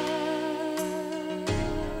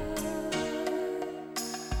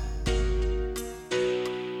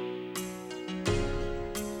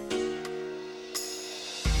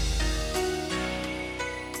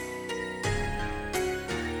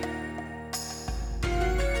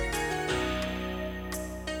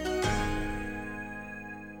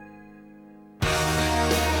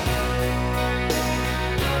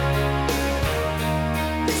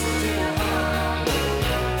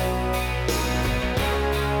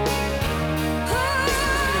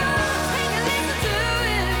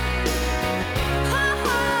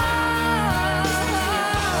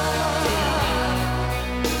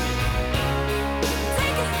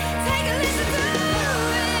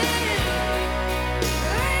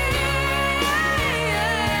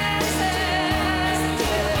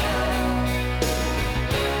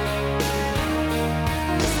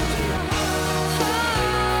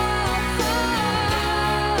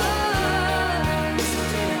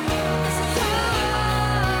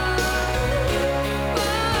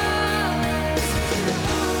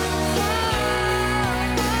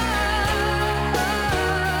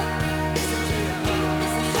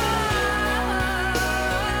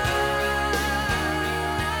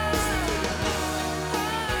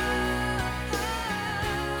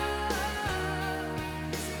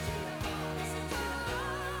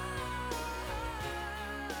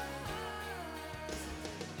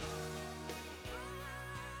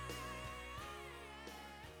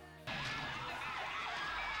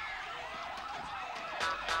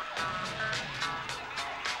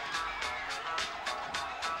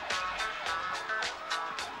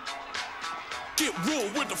 Get real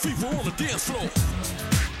with the fever on the dance floor.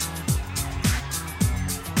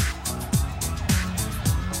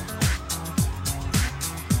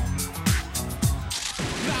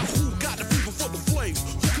 Now who got the fever for the flames?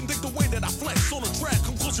 Who can dig the way that I flex on the track?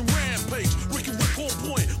 Conclusion rampage. Ricky Rick on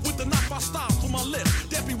point with the knife I style for my lip.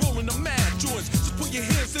 That be rolling the mad joints. Just put your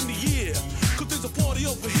hands in the air. Cause there's a party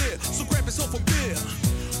over here. So grab yourself a beer.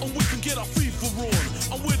 And we can get our fever on.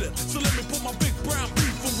 I'm with it. So let me put my big brown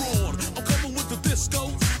beaver on. I'm coming with the disco.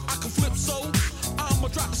 I can flip so. I'ma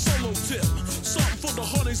drop a solo tip. Something for the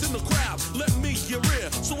honeys in the crowd. Let me hear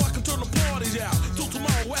it. So I can turn the party out till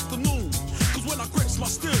tomorrow afternoon. Cause when I grips my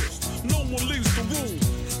stills, no one leaves the room.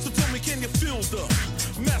 So tell me, can you feel the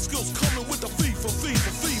mask skills coming with the fever,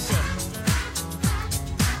 fever, fever?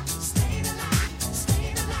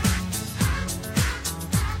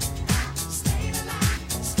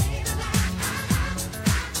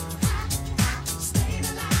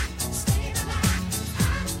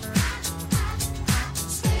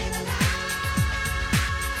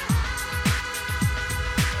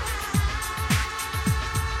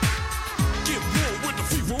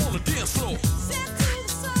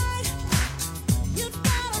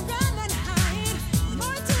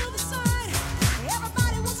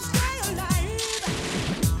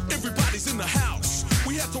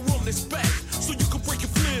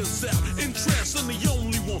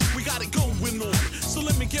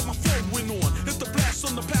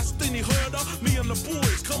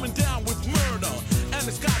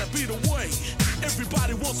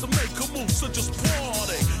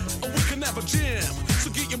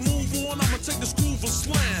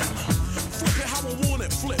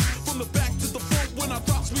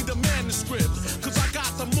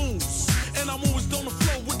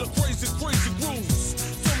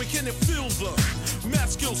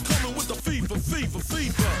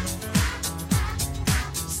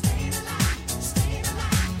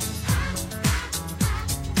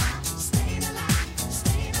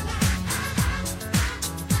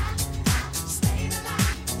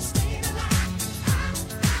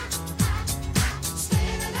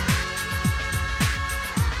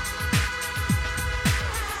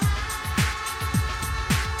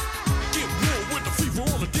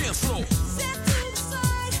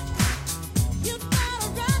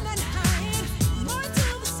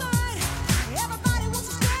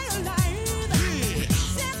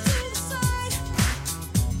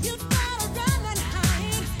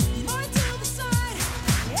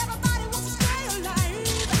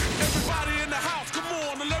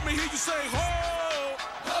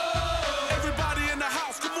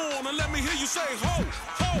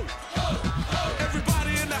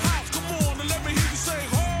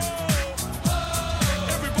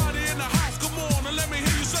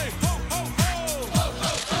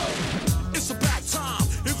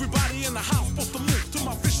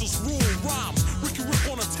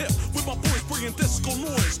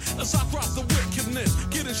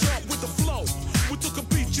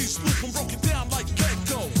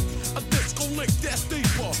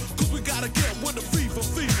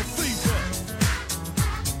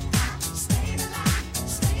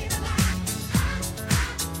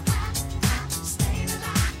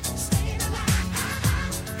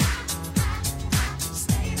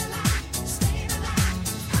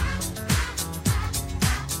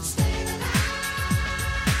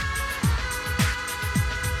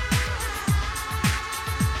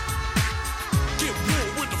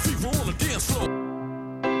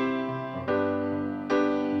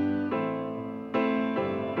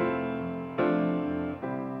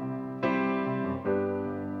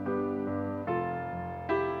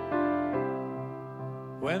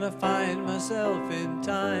 When I find myself in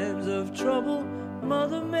times of trouble,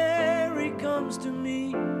 Mother Mary comes to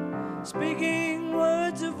me, speaking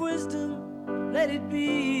words of wisdom, let it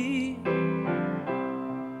be.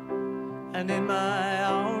 And in my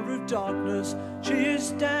hour of darkness, she is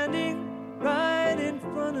standing right in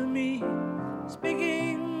front of me,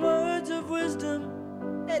 speaking words of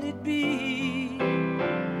wisdom, let it be.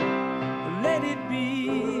 Let it be,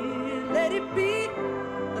 let it be,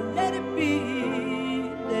 let it be.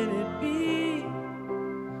 Let it be.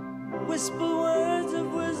 Whisper words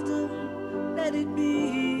of wisdom, let it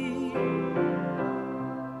be.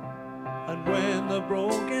 And when the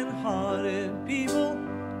broken-hearted people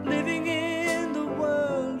living in the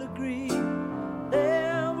world agree,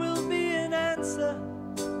 there will be an answer,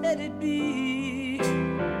 let it be.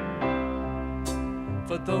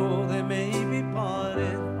 For though they may be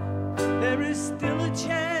parted, there is still a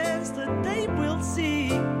chance that they will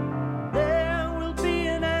see.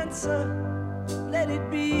 Let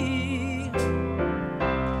it be.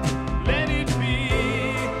 Let it be.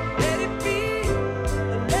 Let it be.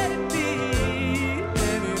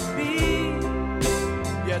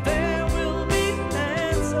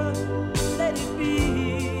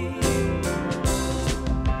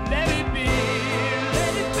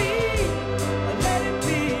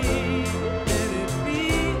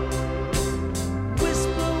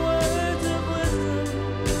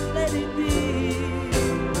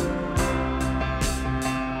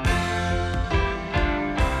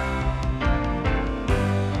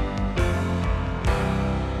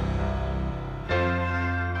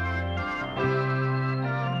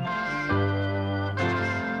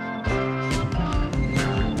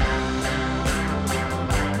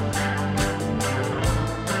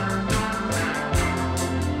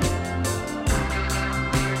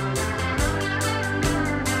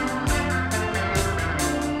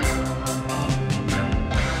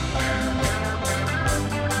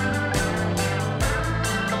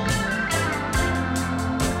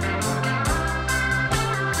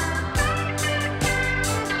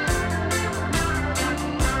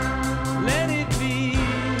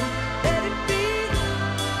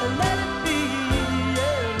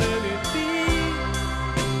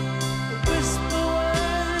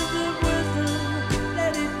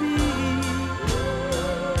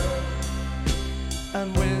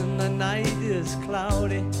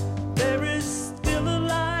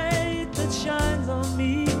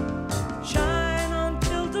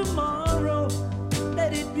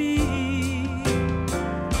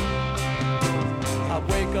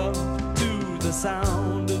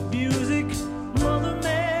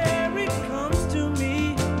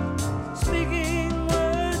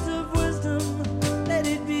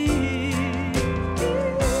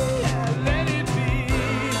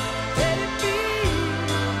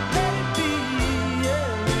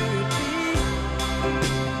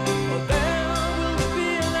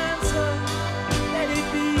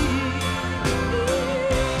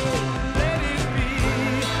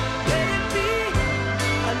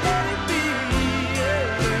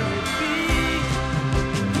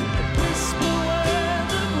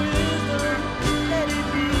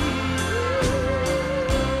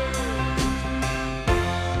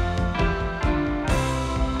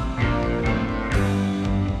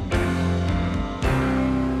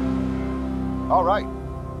 All right.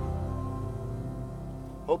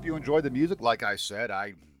 Hope you enjoyed the music. Like I said,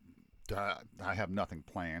 I have nothing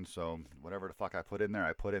planned, so whatever the fuck I put in there,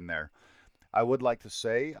 I put in there. I would like to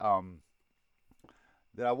say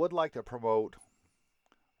that I would like to promote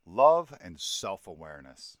love and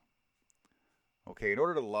self-awareness. Okay, in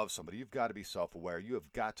order to love somebody, you've got to be self-aware. You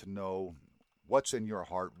have got to know what's in your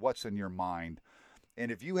heart, what's in your mind.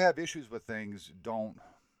 And if you have issues with things, don't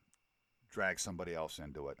drag somebody else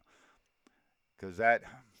into it. Because that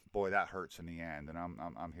hurts in the end, and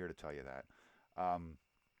I'm here to tell you that.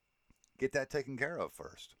 Get that taken care of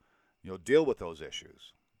first. Deal with those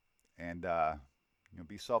issues. And,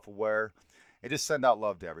 be self-aware. And just send out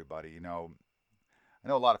love to everybody. I know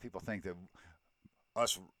a lot of people think that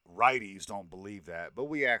us righties don't believe that, but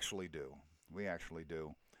we actually do. We actually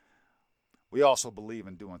do. We also believe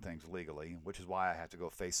in doing things legally, which is why I had to go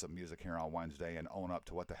face some music here on Wednesday and own up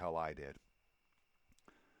to what the hell I did.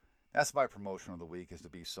 That's my promotion of the week, is to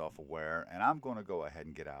be self-aware, and I'm going to go ahead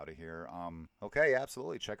and get out of here. Okay,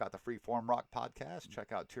 absolutely. Check out the Freeform Rock podcast.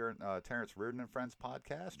 Check out Terrence Reardon and Friends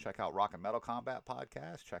podcast. Check out Rock and Metal Combat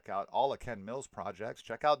podcast. Check out all of Ken Mills' projects.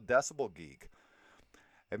 Check out Decibel Geek.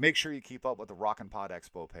 And make sure you keep up with the Rock and Pod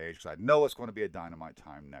Expo page, because I know it's going to be a dynamite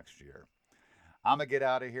time next year. I'm going to get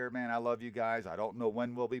out of here, man. I love you guys. I don't know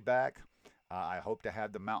when we'll be back. I hope to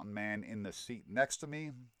have the Mountain Man in the seat next to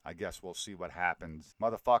me. I guess we'll see what happens.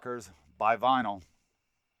 Motherfuckers, buy vinyl.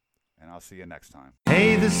 And I'll see you next time.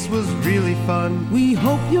 Hey, this was really fun. We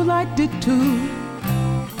hope you liked it too.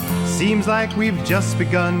 Seems like we've just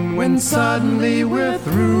begun when suddenly we're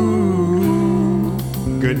through.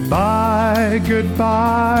 Goodbye,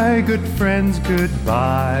 goodbye, good friends,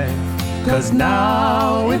 goodbye. 'Cause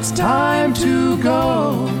now it's time to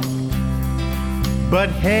go. But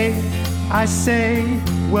hey, I say,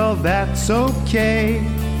 well, that's okay.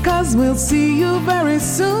 'Cause we'll see you very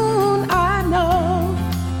soon, I know.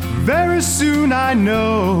 Very soon, I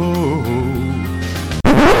know.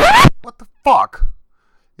 What the fuck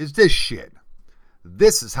is this shit?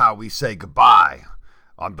 This is how we say goodbye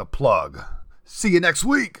on The Plug. See you next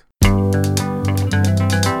week.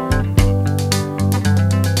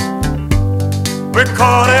 We're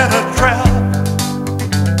caught in a trap.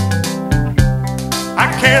 I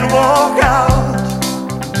can't walk out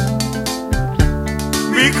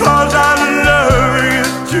because I love you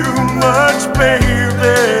too much,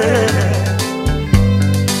 baby.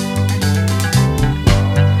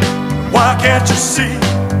 Why can't you see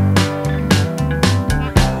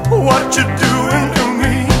what you're doing to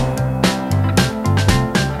me?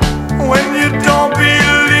 When you don't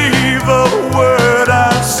believe a word I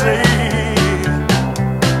say.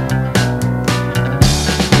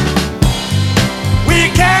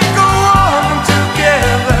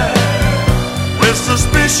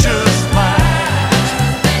 Suspicious minds,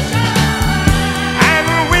 and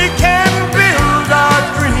we can build our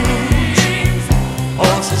dreams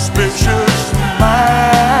on suspicious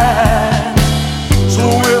minds. So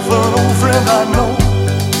if an old friend I know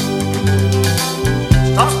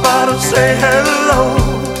stops by to say hello,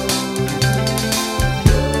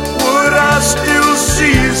 would I still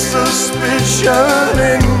see suspicion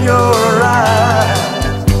in your eyes?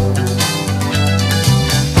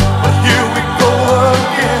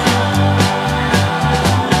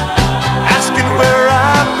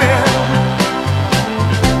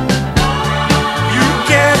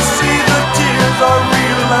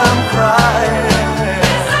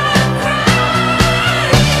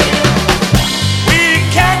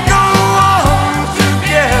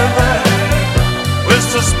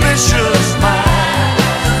 Suspicious minds,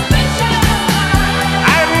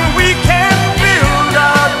 and we can build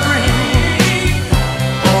our dreams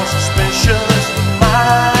on suspicious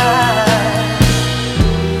minds.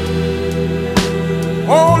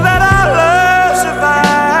 Won't let our love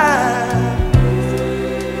survive,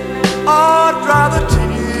 or dry the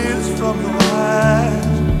tears from your eyes.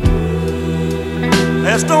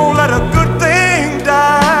 Let's don't let a good thing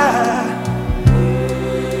die.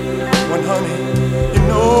 When honey,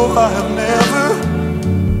 I have never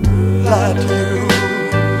lied to you.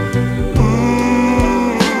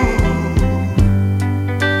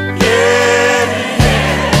 Yeah, yeah.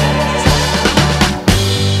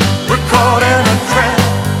 We're caught in a trap.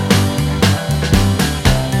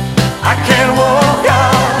 I can't walk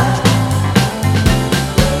out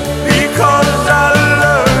because I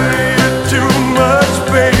love you too much,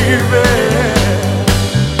 baby.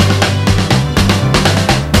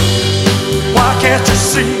 Why can't you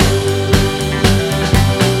see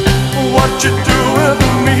what you're doing to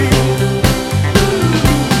me?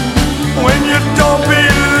 When you don't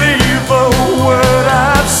believe a word I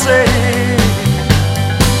say.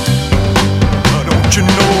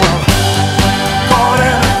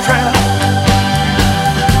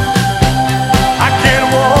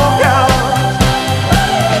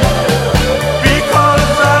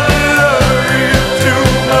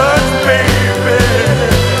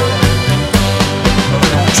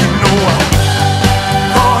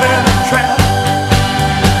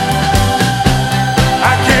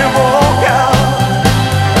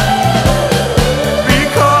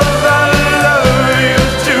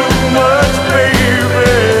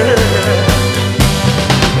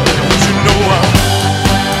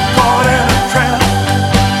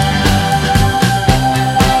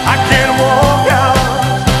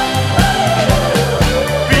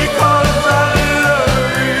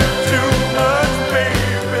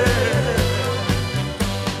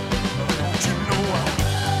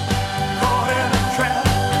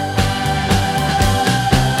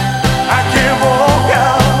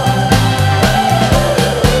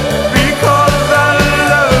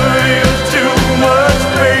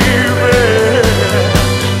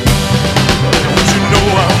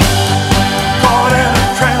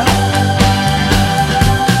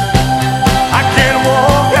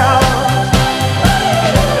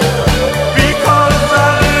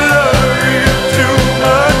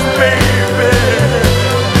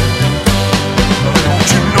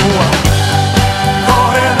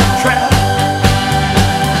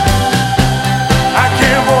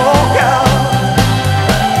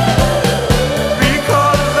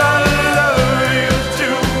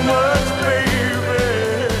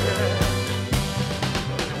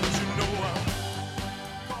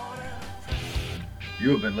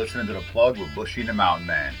 The Plug with Bushy and the Mountain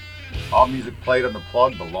Man. All music played on The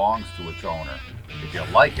Plug belongs to its owner. If you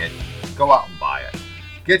like it, go out and buy it.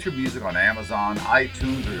 Get your music on Amazon,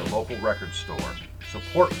 iTunes, or your local record store.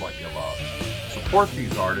 Support what you love. Support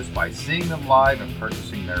these artists by seeing them live and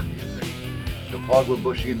purchasing their music. The Plug with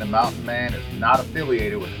Bushy and the Mountain Man is not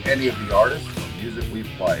affiliated with any of the artists or music we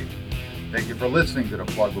play. Thank you for listening to The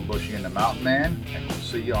Plug with Bushy and the Mountain Man, and we'll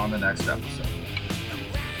see you on the next episode.